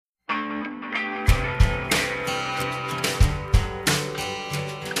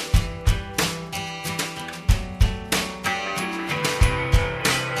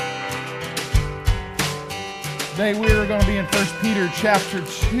Today we are going to be in 1 Peter chapter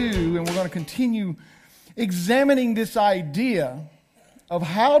 2, and we're going to continue examining this idea of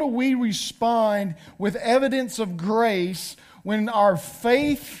how do we respond with evidence of grace when our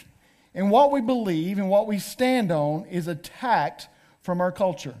faith and what we believe and what we stand on is attacked from our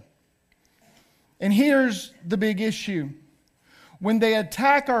culture. And here's the big issue. When they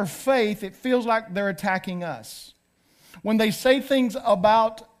attack our faith, it feels like they're attacking us. When they say things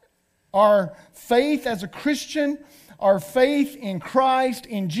about our faith as a Christian, our faith in Christ,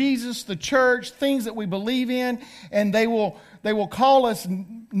 in Jesus, the church, things that we believe in, and they will call us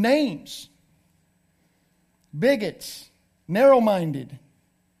names. Bigots, narrow-minded,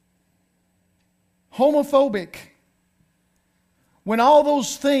 homophobic, when all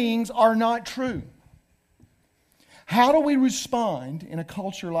those things are not true. How do we respond in a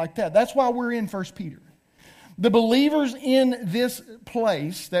culture like that? That's why we're in 1 Peter. The believers in this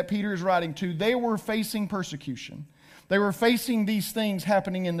place that Peter is writing to, they were facing persecution. They were facing these things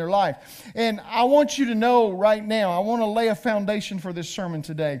happening in their life. And I want you to know right now, I want to lay a foundation for this sermon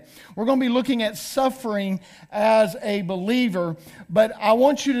today. We're going to be looking at suffering as a believer, but I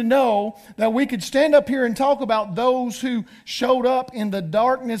want you to know that we could stand up here and talk about those who showed up in the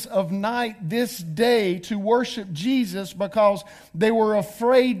darkness of night this day to worship Jesus because they were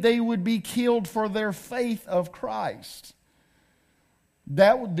afraid they would be killed for their faith of Christ.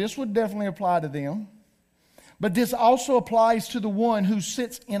 This would definitely apply to them. But this also applies to the one who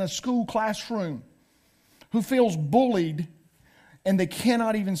sits in a school classroom, who feels bullied, and they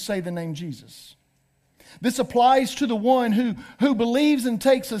cannot even say the name Jesus. This applies to the one who believes and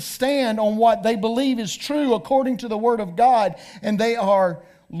takes a stand on what they believe is true according to the Word of God, and they are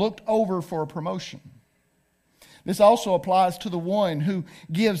looked over for a promotion. This also applies to the one who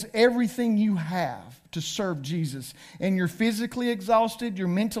gives everything you have to serve Jesus. And you're physically exhausted, you're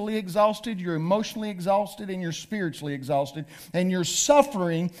mentally exhausted, you're emotionally exhausted, and you're spiritually exhausted. And you're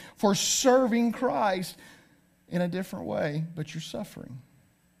suffering for serving Christ in a different way, but you're suffering.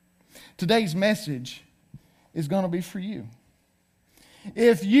 Today's message is going to be for you.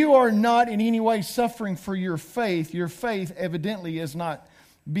 If you are not in any way suffering for your faith evidently is not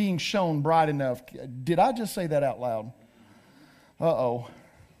being shown bright enough. Did I just say that out loud? Uh-oh.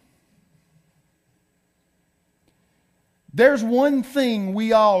 There's one thing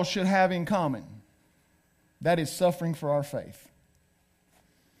we all should have in common. That is suffering for our faith.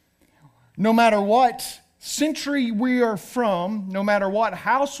 No matter what century we are from, no matter what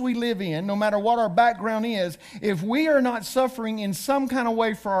house we live in, no matter what our background is, if we are not suffering in some kind of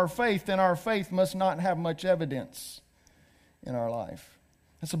way for our faith, then our faith must not have much evidence in our life.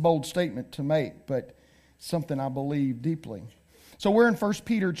 That's a bold statement to make, but something I believe deeply. So we're in 1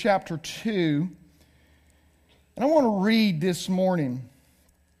 Peter chapter 2, and I want to read this morning,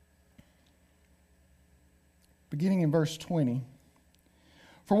 beginning in verse 20.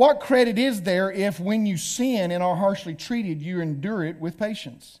 For what credit is there if when you sin and are harshly treated, you endure it with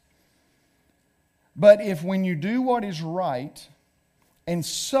patience? But if when you do what is right and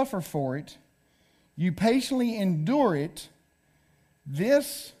suffer for it, you patiently endure it,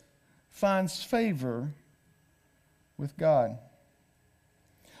 this finds favor with God.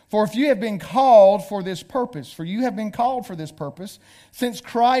 For if you have been called for this purpose, since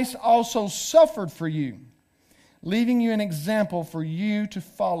Christ also suffered for you, leaving you an example for you to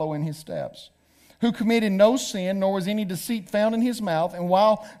follow in His steps, who committed no sin, nor was any deceit found in His mouth, and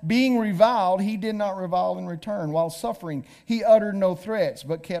while being reviled, He did not revile in return. While suffering, He uttered no threats,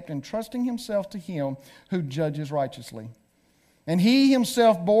 but kept entrusting Himself to Him who judges righteously. And He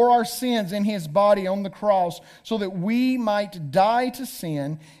Himself bore our sins in His body on the cross so that we might die to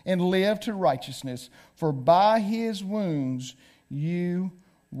sin and live to righteousness. For by His wounds you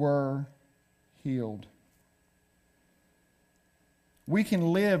were healed. We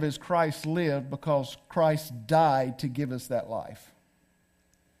can live as Christ lived because Christ died to give us that life.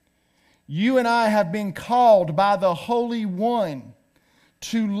 You and I have been called by the Holy One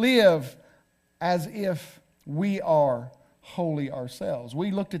to live as if we are holy ourselves.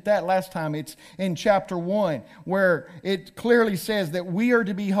 We looked at that last time. It's in chapter 1 where it clearly says that we are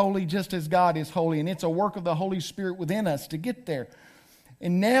to be holy just as God is holy, and it's a work of the Holy Spirit within us to get there.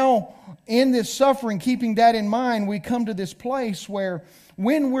 And now in this suffering, keeping that in mind, we come to this place where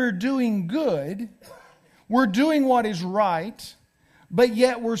when we're doing good, we're doing what is right, but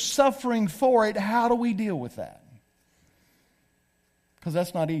yet we're suffering for it. How do we deal with that? Because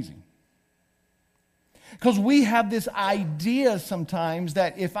that's not easy. Because we have this idea sometimes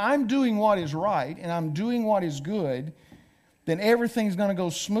that if I'm doing what is right and I'm doing what is good, then everything's going to go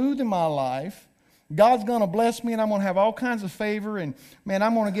smooth in my life. God's going to bless me and I'm going to have all kinds of favor and, man,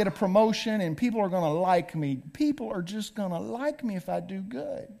 I'm going to get a promotion and people are going to like me. People are just going to like me if I do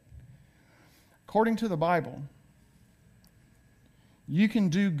good. According to the Bible, you can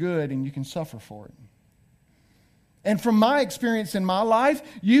do good and you can suffer for it. And from my experience in my life,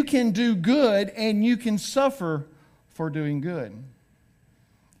 you can do good and you can suffer for doing good.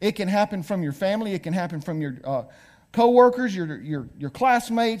 It can happen from your family. It can happen from your co-workers, your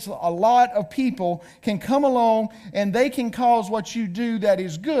classmates. A lot of people can come along and they can cause what you do that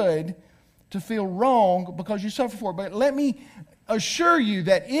is good to feel wrong because you suffer for it. But let me assure you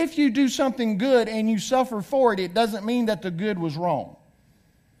that if you do something good and you suffer for it, it doesn't mean that the good was wrong.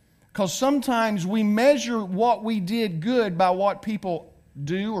 Because sometimes we measure what we did good by what people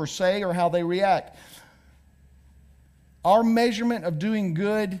do or say or how they react. Our measurement of doing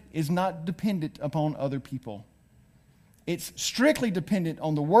good is not dependent upon other people. It's strictly dependent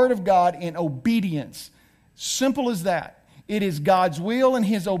on the Word of God in obedience. Simple as that. It is God's will and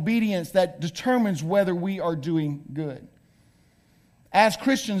His obedience that determines whether we are doing good. As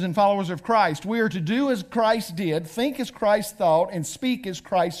Christians and followers of Christ, we are to do as Christ did, think as Christ thought, and speak as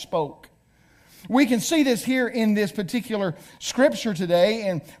Christ spoke. We can see this here in this particular scripture today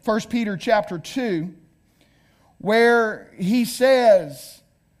in 1 Peter chapter 2, where he says,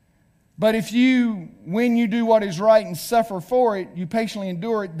 but if you, when you do what is right and suffer for it, you patiently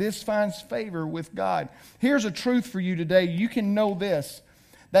endure it, this finds favor with God. Here's a truth for you today. You can know this,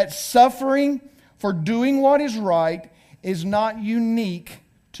 that suffering for doing what is right is not unique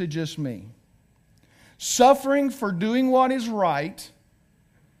to just me. Suffering for doing what is right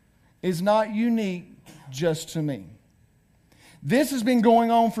is not unique just to me. This has been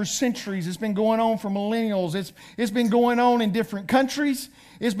going on for centuries. It's been going on for millennials. It's been going on in different countries.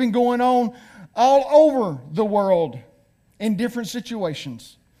 It's been going on all over the world in different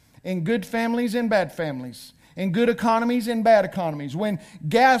situations, in good families and bad families, in good economies and bad economies. When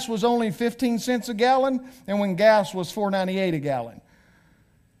gas was only 15 cents a gallon and when gas was $4.98 a gallon.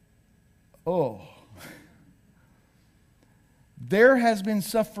 Oh. There has been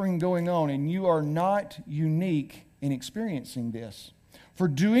suffering going on, and you are not unique in experiencing this. For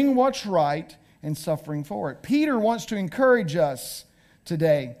doing what's right and suffering for it. Peter wants to encourage us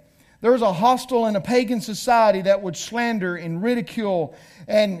today. There was a hostile and a pagan society that would slander and ridicule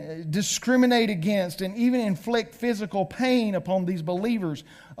and discriminate against and even inflict physical pain upon these believers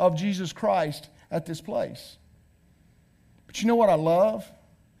of Jesus Christ at this place. But you know what I love?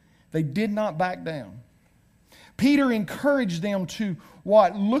 They did not back down. Peter encouraged them to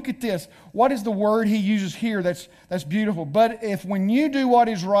what? Look at this. What is the word he uses here that's beautiful? But if when you do what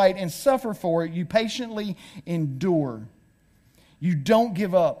is right and suffer for it, you patiently endure. You don't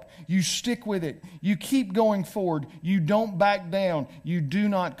give up. You stick with it. You keep going forward. You don't back down. You do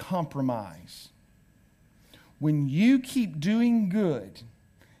not compromise. When you keep doing good,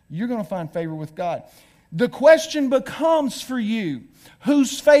 you're going to find favor with God. The question becomes for you,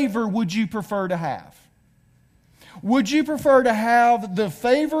 whose favor would you prefer to have? Would you prefer to have the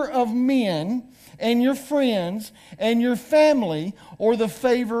favor of men and your friends and your family or the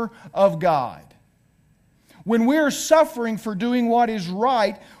favor of God? When we're suffering for doing what is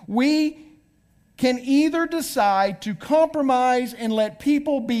right, we can either decide to compromise and let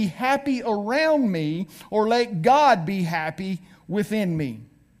people be happy around me or let God be happy within me.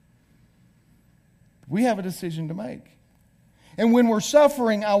 We have a decision to make. And when we're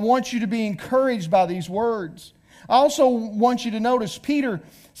suffering, I want you to be encouraged by these words. I also want you to notice Peter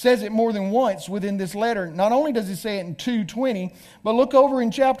says it more than once within this letter. Not only does he say it in 2:20, but look over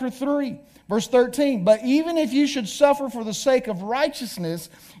in chapter 3, verse 13. But even if you should suffer for the sake of righteousness,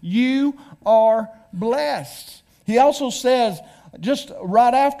 you are blessed. He also says, just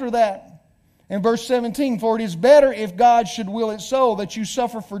right after that, in verse 17, for it is better if God should will it so that you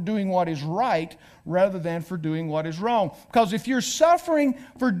suffer for doing what is right rather than for doing what is wrong. Because if you're suffering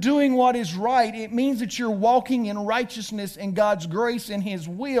for doing what is right, it means that you're walking in righteousness and God's grace and His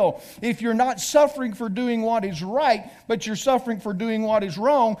will. If you're not suffering for doing what is right, but you're suffering for doing what is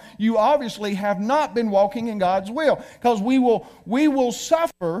wrong, you obviously have not been walking in God's will. Because we will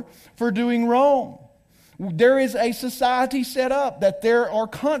suffer for doing wrong. There is a society set up that there are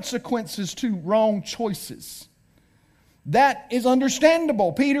consequences to wrong choices. That is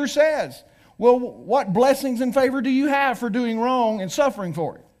understandable. Peter says, well, what blessings and favor do you have for doing wrong and suffering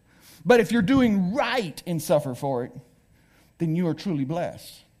for it? But if you're doing right and suffer for it, then you are truly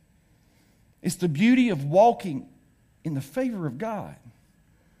blessed. It's the beauty of walking in the favor of God.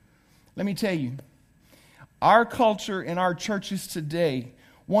 Let me tell you, our culture and our churches today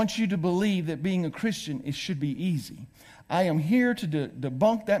wants you to believe that being a Christian, it should be easy. I am here to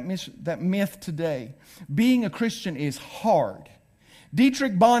debunk that myth today. Being a Christian is hard.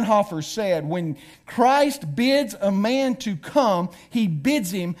 Dietrich Bonhoeffer said, when Christ bids a man to come, He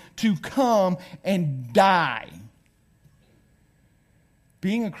bids him to come and die.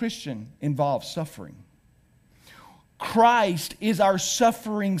 Being a Christian involves suffering. Christ is our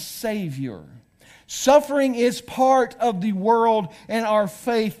suffering Savior. Suffering is part of the world and our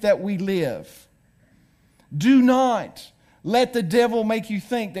faith that we live. Do not let the devil make you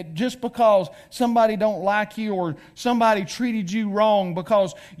think that just because somebody don't like you or somebody treated you wrong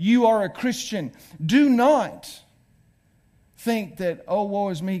because you are a Christian, do not think that, oh, woe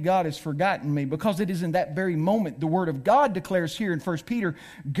is me, God has forgotten me. Because it is in that very moment, the Word of God declares here in 1 Peter,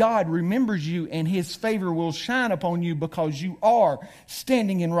 God remembers you and His favor will shine upon you because you are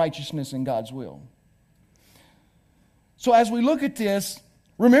standing in righteousness in God's will. So as we look at this,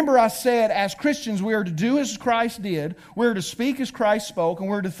 remember I said as Christians we are to do as Christ did, we're to speak as Christ spoke, and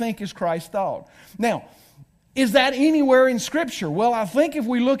we're to think as Christ thought. Now, is that anywhere in Scripture? Well, I think if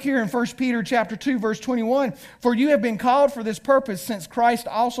we look here in 1 Peter chapter 2, verse 21, for you have been called for this purpose, since Christ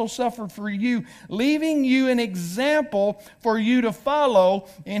also suffered for you, leaving you an example for you to follow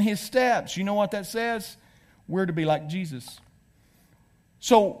in His steps. You know what that says? We're to be like Jesus.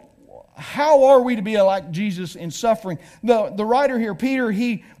 So, how are we to be like Jesus in suffering? The writer here, Peter,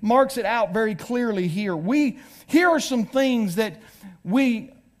 he marks it out very clearly here. Here are some things that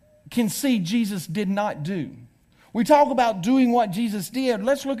we can see Jesus did not do. We talk about doing what Jesus did.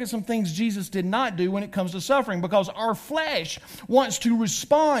 Let's look at some things Jesus did not do when it comes to suffering, because our flesh wants to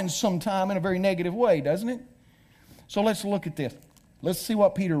respond sometime in a very negative way, doesn't it? So let's look at this. Let's see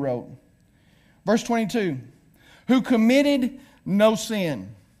what Peter wrote. Verse 22, who committed no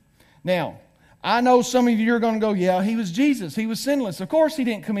sin. Now, I know some of you are going to go, yeah, He was Jesus. He was sinless. Of course He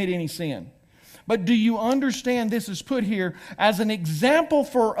didn't commit any sin. But do you understand this is put here as an example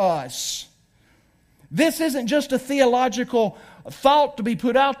for us? This isn't just a theological thought to be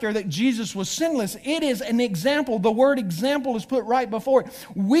put out there that Jesus was sinless. It is an example. The word example is put right before it.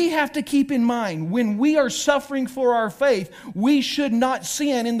 We have to keep in mind, when we are suffering for our faith, we should not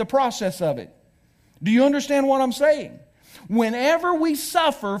sin in the process of it. Do you understand what I'm saying? Whenever we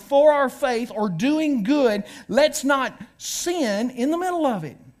suffer for our faith or doing good, let's not sin in the middle of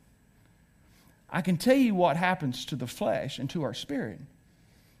it. I can tell you what happens to the flesh and to our spirit.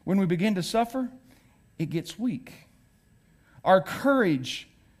 When we begin to suffer, it gets weak. Our courage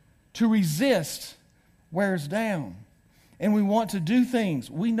to resist wears down. And we want to do things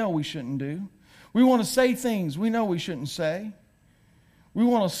we know we shouldn't do. We want to say things we know we shouldn't say. We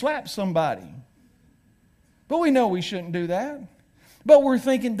want to slap somebody. But we know we shouldn't do that. But we're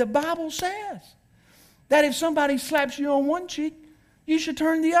thinking the Bible says that if somebody slaps you on one cheek, you should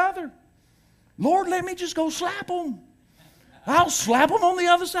turn the other. Lord, let me just go slap them. I'll slap them on the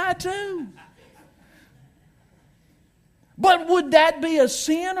other side too. But would that be a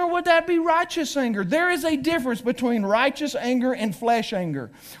sin or would that be righteous anger? There is a difference between righteous anger and flesh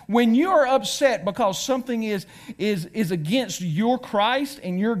anger. When you are upset because something is against your Christ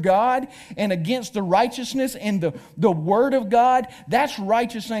and your God and against the righteousness and the Word of God, that's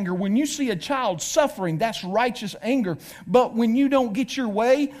righteous anger. When you see a child suffering, that's righteous anger. But when you don't get your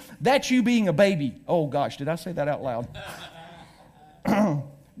way, that's you being a baby. Oh gosh, did I say that out loud?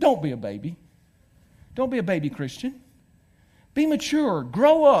 Don't be a baby. Don't be a baby Christian. Be mature,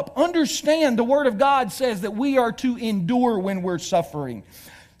 grow up, understand the Word of God says that we are to endure when we're suffering.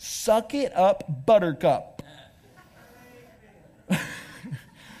 Suck it up, buttercup.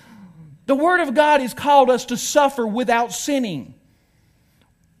 The Word of God has called us to suffer without sinning.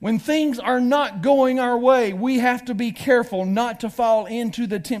 When things are not going our way, we have to be careful not to fall into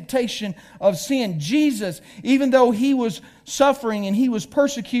the temptation of sin. Jesus, even though He was suffering and He was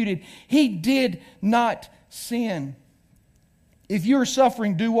persecuted, He did not sin. If you're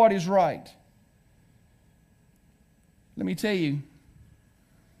suffering, do what is right. Let me tell you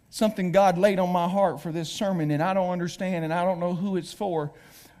something God laid on my heart for this sermon, and I don't understand, and I don't know who it's for.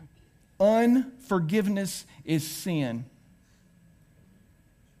 Unforgiveness is sin.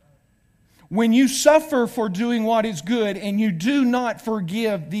 When you suffer for doing what is good and you do not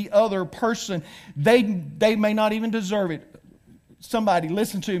forgive the other person, they may not even deserve it. Somebody,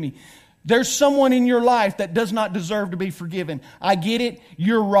 listen to me. There's someone in your life that does not deserve to be forgiven. I get it.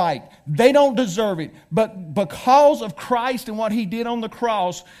 You're right. They don't deserve it. But because of Christ and what He did on the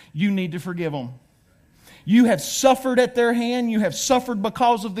cross, you need to forgive them. You have suffered at their hand. You have suffered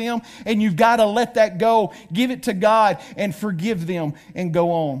because of them. And you've got to let that go. Give it to God and forgive them and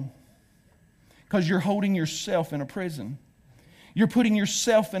go on. Because you're holding yourself in a prison. You're putting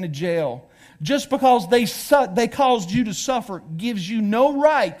yourself in a jail. Just because they caused you to suffer gives you no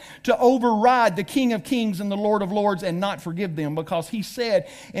right to override the King of Kings and the Lord of Lords and not forgive them. Because He said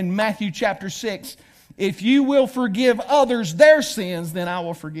in Matthew chapter 6, if you will forgive others their sins, then I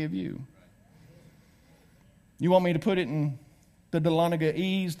will forgive you. You want me to put it in the Dahlonega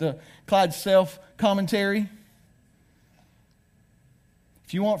Ease, the Clyde Self commentary?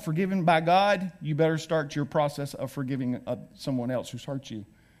 If you want forgiven by God, you better start your process of forgiving someone else who's hurt you.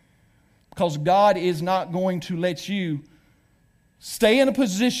 Because God is not going to let you stay in a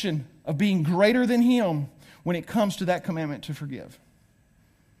position of being greater than Him when it comes to that commandment to forgive.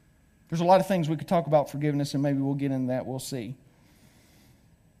 There's a lot of things we could talk about forgiveness, and maybe we'll get into that. We'll see.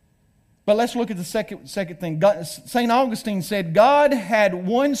 But let's look at the second thing. St. Augustine said, God had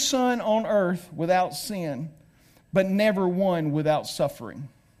one Son on earth without sin, but never one without suffering.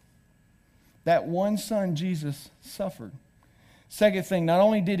 That one Son, Jesus, suffered. Second thing, not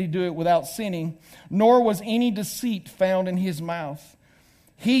only did He do it without sinning, nor was any deceit found in His mouth.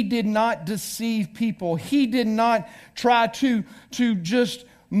 He did not deceive people. He did not try to just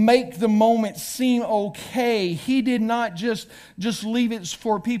make the moment seem okay. He did not just leave it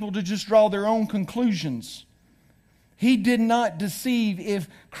for people to just draw their own conclusions. He did not deceive. If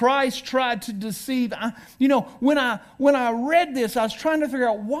Christ tried to deceive, when I read this, I was trying to figure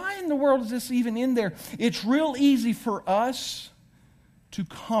out why in the world is this even in there. It's real easy for us to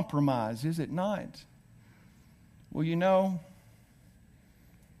compromise, is it not? Well,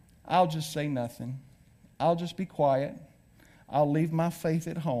 I'll just say nothing. I'll just be quiet. I'll leave my faith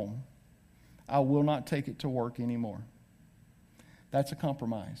at home. I will not take it to work anymore. That's a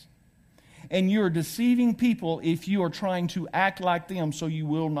compromise. And you're deceiving people if you are trying to act like them so you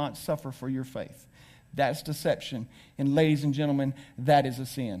will not suffer for your faith. That's deception. And ladies and gentlemen, that is a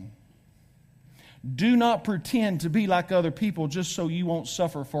sin. Do not pretend to be like other people just so you won't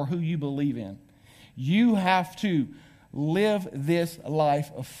suffer for who you believe in. You have to live this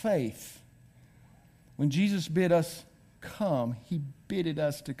life of faith. When Jesus bid us come, He bidded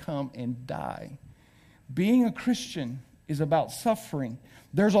us to come and die. Being a Christian is about suffering.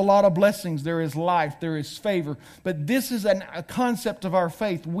 There's a lot of blessings. There is life. There is favor. But this is a concept of our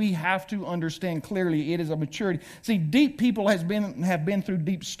faith we have to understand clearly. It is a maturity. See, deep people have been through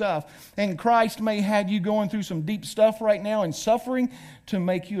deep stuff. And Christ may have you going through some deep stuff right now and suffering to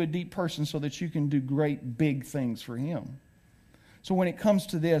make you a deep person so that you can do great big things for Him. So when it comes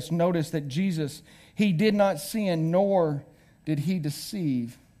to this, notice that Jesus, He did not sin, nor did He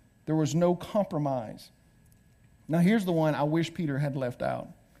deceive. There was no compromise. Now here's the one I wish Peter had left out.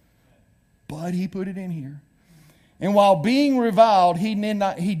 But he put it in here. And while being reviled, he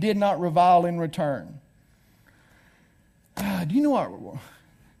did not revile in return. Do you know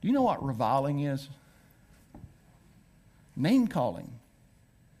what reviling is? Name calling.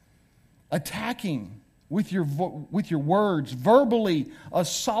 Attacking with your words, verbally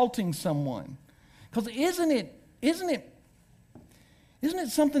assaulting someone. Because isn't it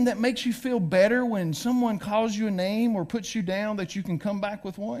something that makes you feel better when someone calls you a name or puts you down that you can come back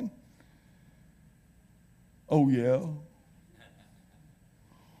with one? Oh, yeah.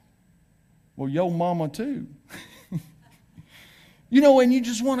 Well, yo mama too. And you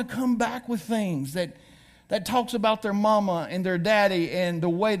just want to come back with things that talks about their mama and their daddy and the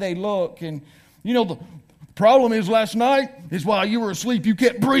way they look. And, the problem is last night is while you were asleep, you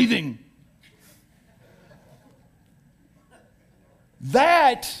kept breathing.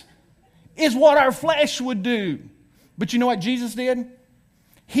 That is what our flesh would do. But you know what Jesus did?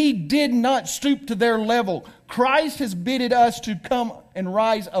 He did not stoop to their level. Christ has bidded us to come and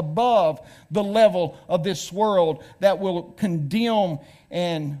rise above the level of this world that will condemn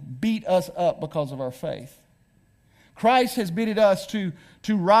and beat us up because of our faith. Christ has bidded us to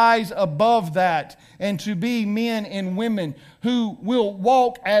rise above that and to be men and women who will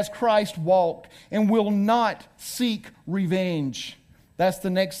walk as Christ walked and will not seek revenge. That's the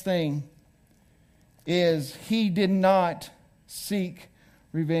next thing, is He did not seek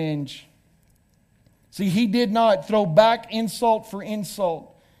revenge. See, He did not throw back insult for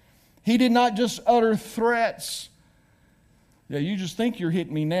insult. He did not just utter threats. Yeah, you just think you're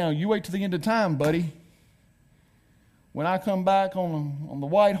hitting me now. You wait till the end of time, buddy. When I come back on the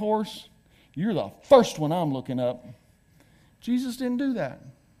white horse, you're the first one I'm looking up. Jesus didn't do that.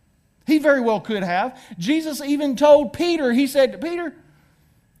 He very well could have. Jesus even told Peter, He said, Peter,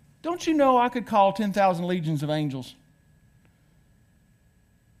 don't you know I could call 10,000 legions of angels?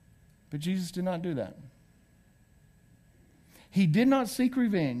 But Jesus did not do that. He did not seek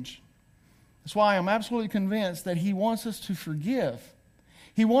revenge. That's why I'm absolutely convinced that He wants us to forgive.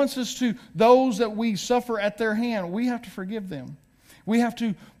 He wants us to, those that we suffer at their hand, we have to forgive them. We have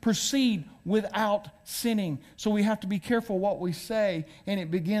to proceed without sinning. So we have to be careful what we say, and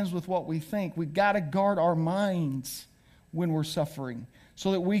it begins with what we think. We've got to guard our minds when we're suffering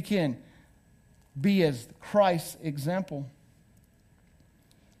so that we can be as Christ's example.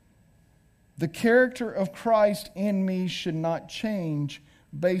 The character of Christ in me should not change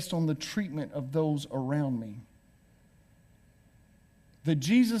based on the treatment of those around me. The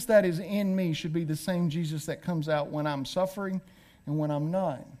Jesus that is in me should be the same Jesus that comes out when I'm suffering and when I'm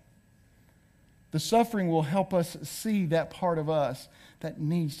not. The suffering will help us see that part of us that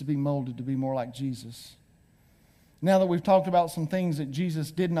needs to be molded to be more like Jesus. Now that we've talked about some things that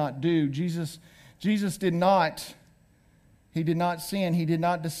Jesus did not do, Jesus did not sin, He did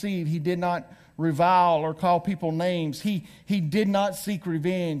not deceive, He did not revile or call people names. He did not seek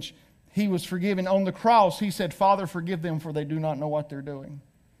revenge. He was forgiven. On the cross, He said, Father, forgive them, for they do not know what they're doing.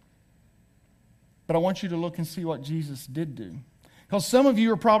 But I want you to look and see what Jesus did do. Because some of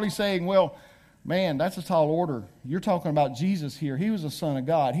you are probably saying, well, man, that's a tall order. You're talking about Jesus here. He was the Son of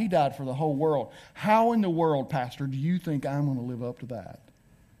God. He died for the whole world. How in the world, Pastor, do you think I'm going to live up to that?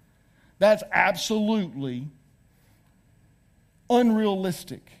 That's absolutely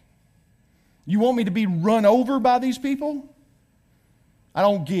unrealistic. You want me to be run over by these people? I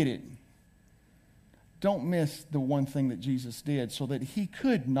don't get it. Don't miss the one thing that Jesus did so that He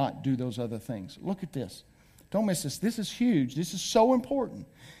could not do those other things. Look at this. Don't miss this. This is huge. This is so important.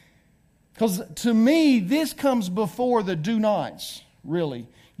 Because to me, this comes before the do nots, really.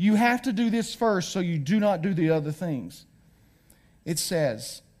 You have to do this first so you do not do the other things. It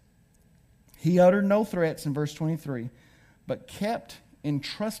says, He uttered no threats in verse 23, but kept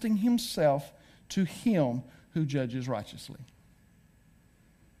entrusting Himself to Him who judges righteously.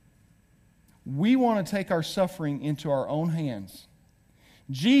 We want to take our suffering into our own hands.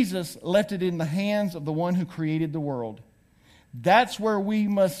 Jesus left it in the hands of the one who created the world. That's where we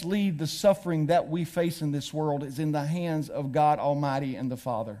must leave the suffering that we face in this world, is in the hands of God Almighty and the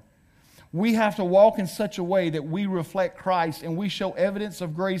Father. We have to walk in such a way that we reflect Christ and we show evidence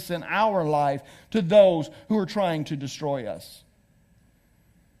of grace in our life to those who are trying to destroy us.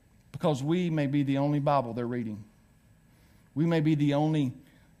 Because we may be the only Bible they're reading. We may be the only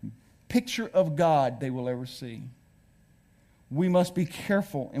picture of God they will ever see. We must be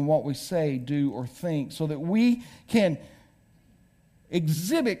careful in what we say, do, or think so that we can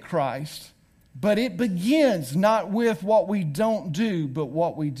exhibit Christ, but it begins not with what we don't do, but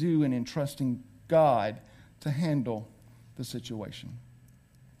what we do in entrusting God to handle the situation.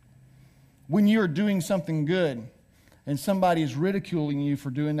 When you're doing something good and somebody is ridiculing you for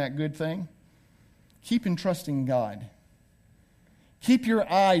doing that good thing, keep entrusting God. Keep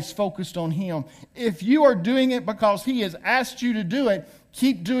your eyes focused on Him. If you are doing it because He has asked you to do it,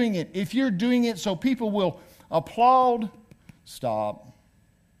 keep doing it. If you're doing it so people will applaud, stop.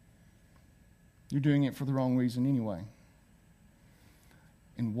 You're doing it for the wrong reason anyway.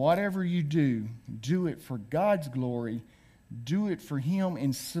 And whatever you do, do it for God's glory. Do it for Him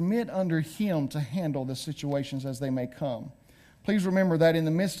and submit under Him to handle the situations as they may come. Please remember that in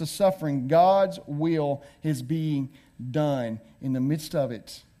the midst of suffering, God's will is being done in the midst of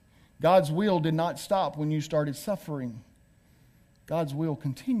it. God's will did not stop when you started suffering. God's will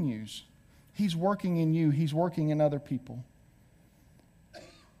continues. He's working in you. He's working in other people.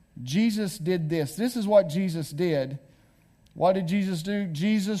 Jesus did this. This is what Jesus did. What did Jesus do?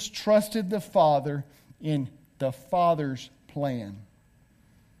 Jesus trusted the Father in the Father's plan.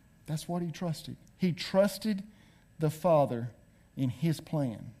 That's what He trusted. He trusted the Father in His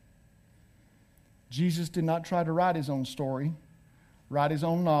plan. Jesus did not try to write His own story, write His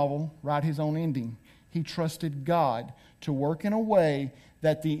own novel, write His own ending. He trusted God to work in a way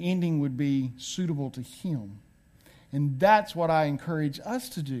that the ending would be suitable to Him. And that's what I encourage us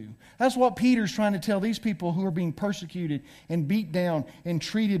to do. That's what Peter's trying to tell these people who are being persecuted and beat down and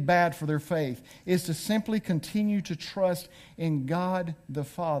treated bad for their faith, is to simply continue to trust in God the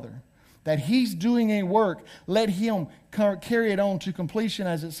Father. That He's doing a work, let Him carry it on to completion,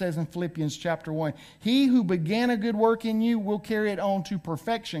 as it says in Philippians chapter 1. He who began a good work in you will carry it on to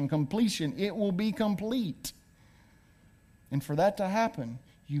perfection, completion. It will be complete. And for that to happen,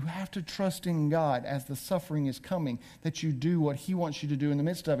 you have to trust in God as the suffering is coming, that you do what He wants you to do in the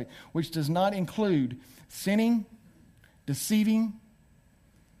midst of it, which does not include sinning, deceiving,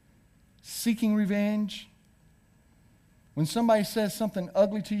 seeking revenge. When somebody says something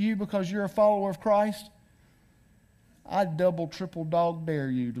ugly to you because you're a follower of Christ, I double, triple dog dare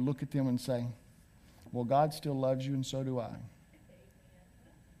you to look at them and say, well, God still loves you and so do I.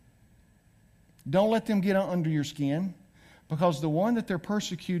 Don't let them get under your skin, because the one that they're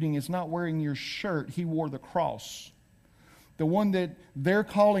persecuting is not wearing your shirt. He wore the cross. the one that they're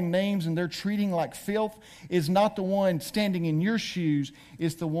calling names and they're treating like filth, is not the one standing in your shoes.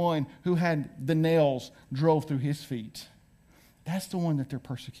 It's the one who had the nails drove through his feet. That's the one that they're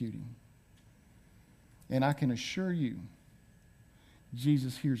persecuting. And I can assure you,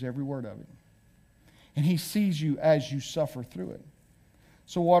 Jesus hears every word of it. And he sees you as you suffer through it.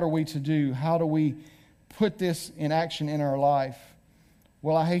 So what are we to do? How do we put this in action in our life?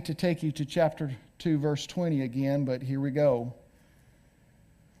 Well, I hate to take you to chapter 2, verse 20 again, but here we go.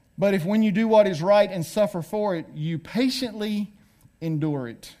 But if when you do what is right and suffer for it, you patiently endure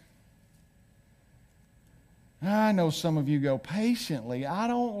it. I know some of you go, patiently? I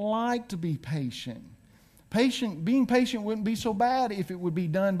don't like to be patient. Being patient wouldn't be so bad if it would be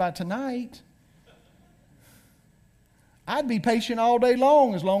done by tonight. I'd be patient all day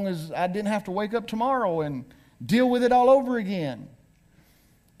long as I didn't have to wake up tomorrow and deal with it all over again.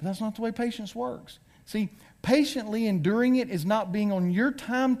 But that's not the way patience works. See, patiently enduring it is not being on your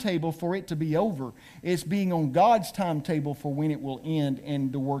timetable for it to be over. It's being on God's timetable for when it will end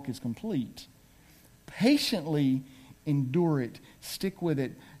and the work is complete. Patiently endure it. Stick with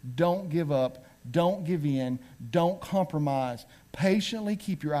it. Don't give up. Don't give in. Don't compromise. Patiently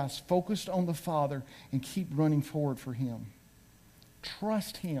keep your eyes focused on the Father and keep running forward for Him.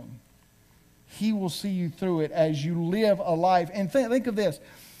 Trust Him. He will see you through it as you live a life. And think of this.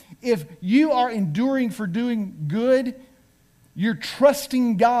 If you are enduring for doing good, you're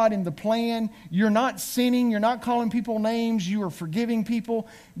trusting God in the plan, you're not sinning, you're not calling people names, you are forgiving people,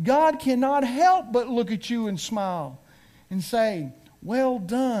 God cannot help but look at you and smile and say, well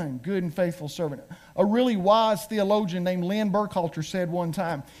done, good and faithful servant. A really wise theologian named Lynn Burkhalter said one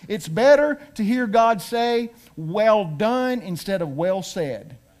time, it's better to hear God say, well done, instead of well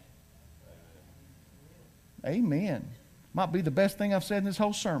said. Amen. Might be the best thing I've said in this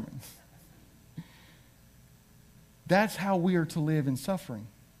whole sermon. That's how we are to live in suffering.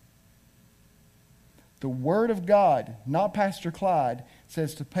 The Word of God, not Pastor Clyde,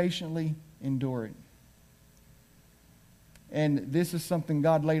 says to patiently endure it. And this is something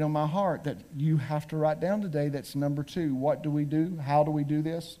God laid on my heart that you have to write down today. That's number 2. What do we do? How do we do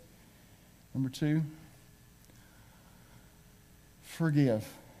this? Number 2, forgive.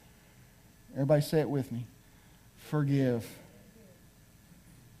 Everybody say it with me. Forgive.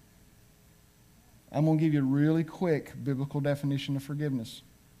 I'm going to give you a really quick biblical definition of forgiveness.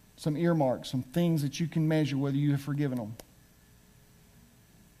 Some earmarks, some things that you can measure whether you have forgiven them.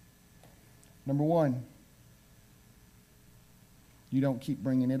 Number 1, you don't keep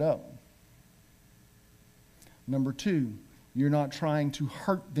bringing it up. Number 2, you're not trying to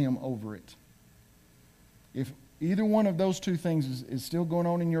hurt them over it. If either one of those 2 things is still going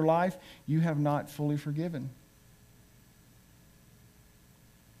on in your life, you have not fully forgiven.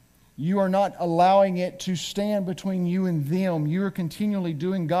 You are not allowing it to stand between you and them. You are continually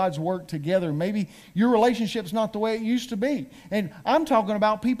doing God's work together. Maybe your relationship's not the way it used to be. And I'm talking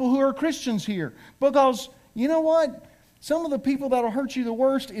about people who are Christians here. Because, you know what? Some of the people that will hurt you the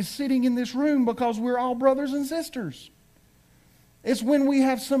worst is sitting in this room because we're all brothers and sisters. It's when we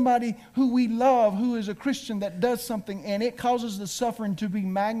have somebody who we love, who is a Christian, that does something, and it causes the suffering to be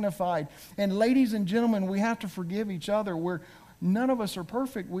magnified. And ladies and gentlemen, we have to forgive each other. None of us are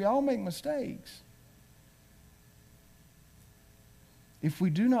perfect. We all make mistakes. If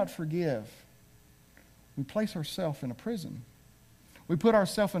we do not forgive, we place ourselves in a prison. We put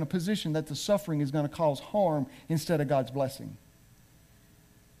ourselves in a position that the suffering is going to cause harm instead of God's blessing.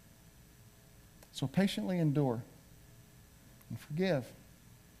 So patiently endure and forgive,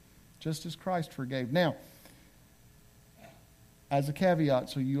 just as Christ forgave. Now, as a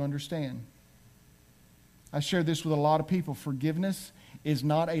caveat so you understand, I share this with a lot of people. Forgiveness is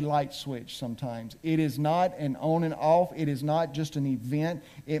not a light switch sometimes. It is not an on and off. It is not just an event.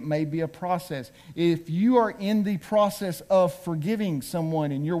 It may be a process. If you are in the process of forgiving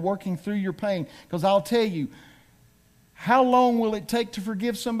someone and you're working through your pain, because I'll tell you, how long will it take to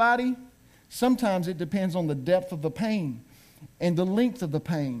forgive somebody? Sometimes it depends on the depth of the pain and the length of the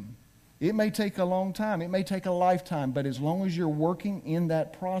pain. It may take a long time. It may take a lifetime. But as long as you're working in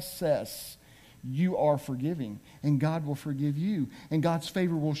that process, you are forgiving, and God will forgive you, and God's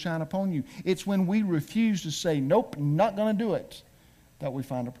favor will shine upon you. It's when we refuse to say, nope, not going to do it, that we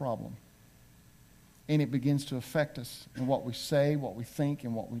find a problem. And it begins to affect us in what we say, what we think,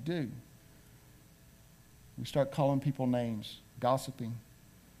 and what we do. We start calling people names, gossiping,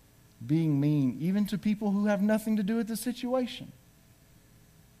 being mean, even to people who have nothing to do with the situation.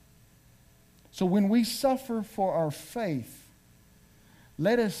 So when we suffer for our faith,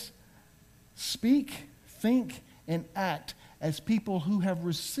 let us speak, think, and act as people who have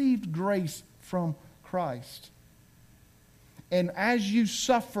received grace from Christ. And as you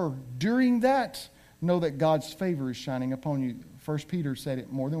suffer during that, know that God's favor is shining upon you. 1 Peter said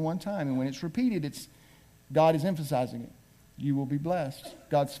it more than one time, and when it's repeated, God is emphasizing it. You will be blessed.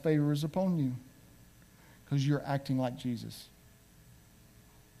 God's favor is upon you because you're acting like Jesus.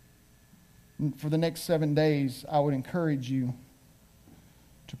 And for the next 7 days, I would encourage you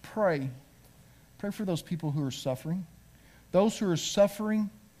to pray. Pray for those people who are suffering. Those who are suffering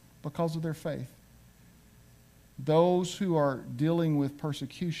because of their faith. Those who are dealing with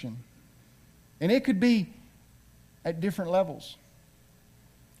persecution. And it could be at different levels.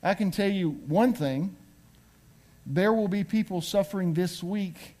 I can tell you one thing. There will be people suffering this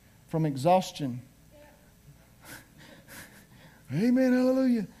week from exhaustion. Amen,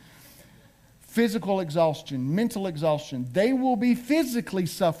 hallelujah. Physical exhaustion, mental exhaustion. They will be physically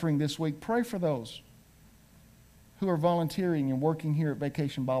suffering this week. Pray for those who are volunteering and working here at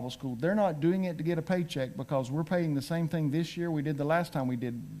Vacation Bible School. They're not doing it to get a paycheck because we're paying the same thing this year we did the last time we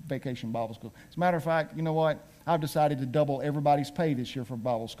did Vacation Bible School. As a matter of fact, you know what? I've decided to double everybody's pay this year for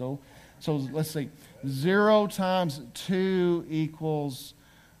Bible School. So let's see. 0 times 2 equals,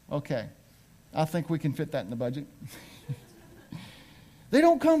 okay, I think we can fit that in the budget. They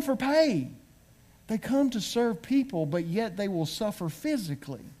don't come for pay. They come to serve people, but yet they will suffer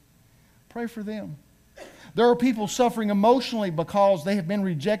physically. Pray for them. There are people suffering emotionally because they have been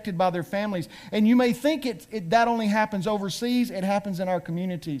rejected by their families. And you may think that only happens overseas. It happens in our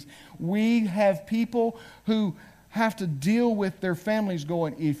communities. We have people who have to deal with their families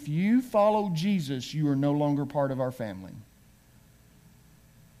going, if you follow Jesus, you are no longer part of our family.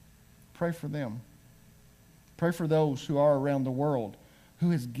 Pray for them. Pray for those who are around the world,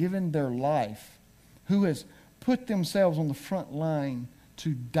 who has given their life, who has put themselves on the front line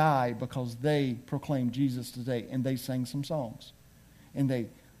to die because they proclaimed Jesus today, and they sang some songs and they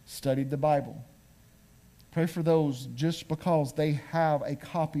studied the Bible. Pray for those just because they have a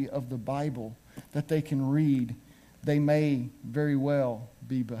copy of the Bible that they can read, they may very well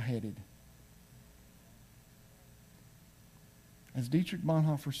be beheaded. As Dietrich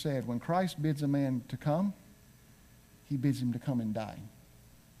Bonhoeffer said, when Christ bids a man to come, he bids him to come and die.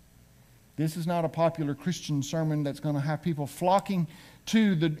 This is not a popular Christian sermon that's going to have people flocking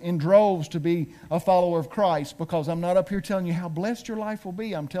in droves to be a follower of Christ, because I'm not up here telling you how blessed your life will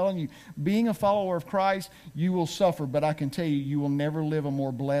be. I'm telling you, being a follower of Christ, you will suffer, but I can tell you, you will never live a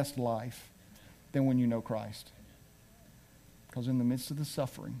more blessed life than when you know Christ. Because in the midst of the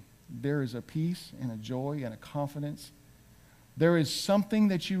suffering, there is a peace and a joy and a confidence. There is something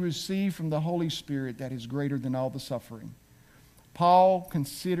that you receive from the Holy Spirit that is greater than all the suffering. Paul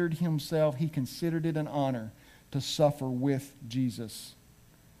considered it an honor to suffer with Jesus.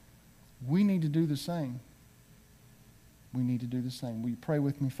 We need to do the same. We need to do the same. Will you pray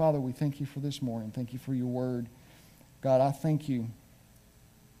with me? Father, we thank you for this morning. Thank you for your word. God, I thank you.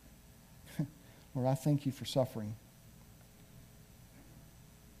 Lord, I thank you for suffering.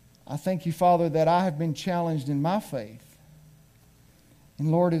 I thank you, Father, that I have been challenged in my faith. And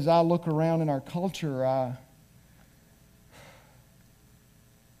Lord, as I look around in our culture,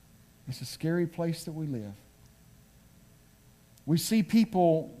 it's a scary place that we live. We see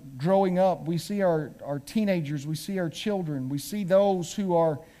people growing up. We see our teenagers. We see our children. We see those who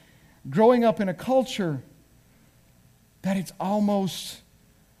are growing up in a culture that it's almost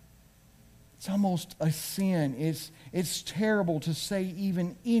a sin. It's terrible to say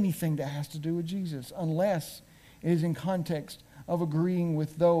even anything that has to do with Jesus unless it is in context of agreeing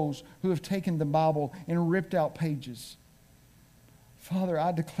with those who have taken the Bible and ripped out pages. Father,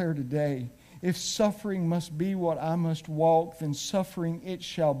 I declare today, if suffering must be what I must walk, then suffering it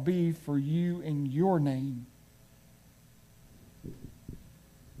shall be for you in your name.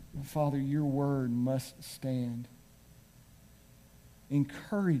 Father, your word must stand.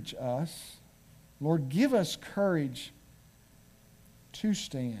 Encourage us. Lord, give us courage to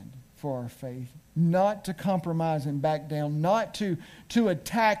stand for our faith, not to compromise and back down, not to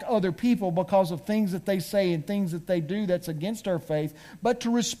attack other people because of things that they say and things that they do that's against our faith, but to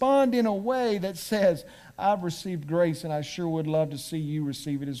respond in a way that says, I've received grace and I sure would love to see you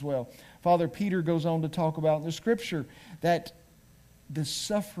receive it as well. Father, Peter goes on to talk about in the Scripture that the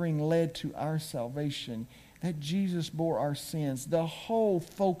suffering led to our salvation, that Jesus bore our sins. The whole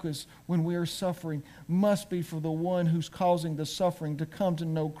focus when we are suffering must be for the one who's causing the suffering to come to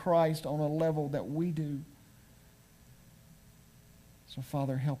know Christ on a level that we do. So,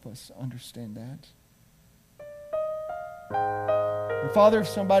 Father, help us understand that. And Father, if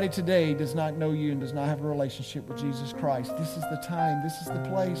somebody today does not know you and does not have a relationship with Jesus Christ, this is the time, this is the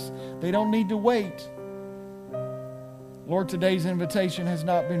place. They don't need to wait. Lord, today's invitation has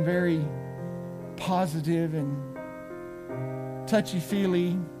not been very positive, and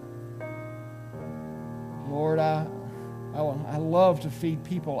touchy-feely. Lord, I love to feed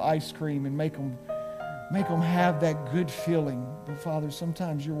people ice cream and make them have that good feeling. But Father,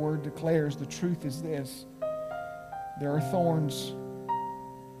 sometimes your word declares the truth is this. There are thorns.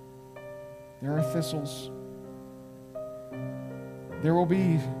 There are thistles. There will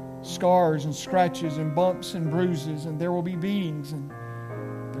be scars and scratches and bumps and bruises, and there will be beatings and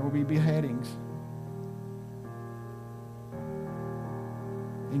there will be beheadings.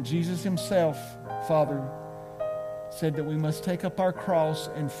 And Jesus himself, Father, said that we must take up our cross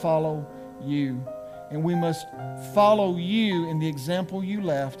and follow you. And we must follow you in the example you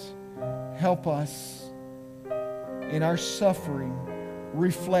left. Help us in our suffering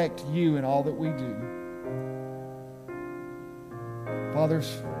reflect you in all that we do. Father, if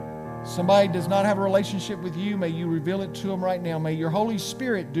somebody does not have a relationship with you, may you reveal it to them right now. May your Holy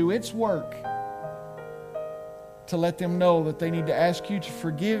Spirit do its work to let them know that they need to ask you to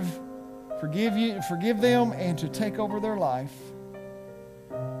forgive them and to take over their life.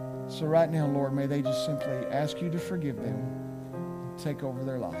 So right now, Lord, may they just simply ask you to forgive them, take over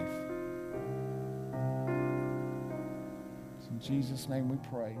their life. In Jesus' name we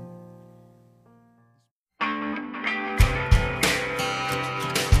pray.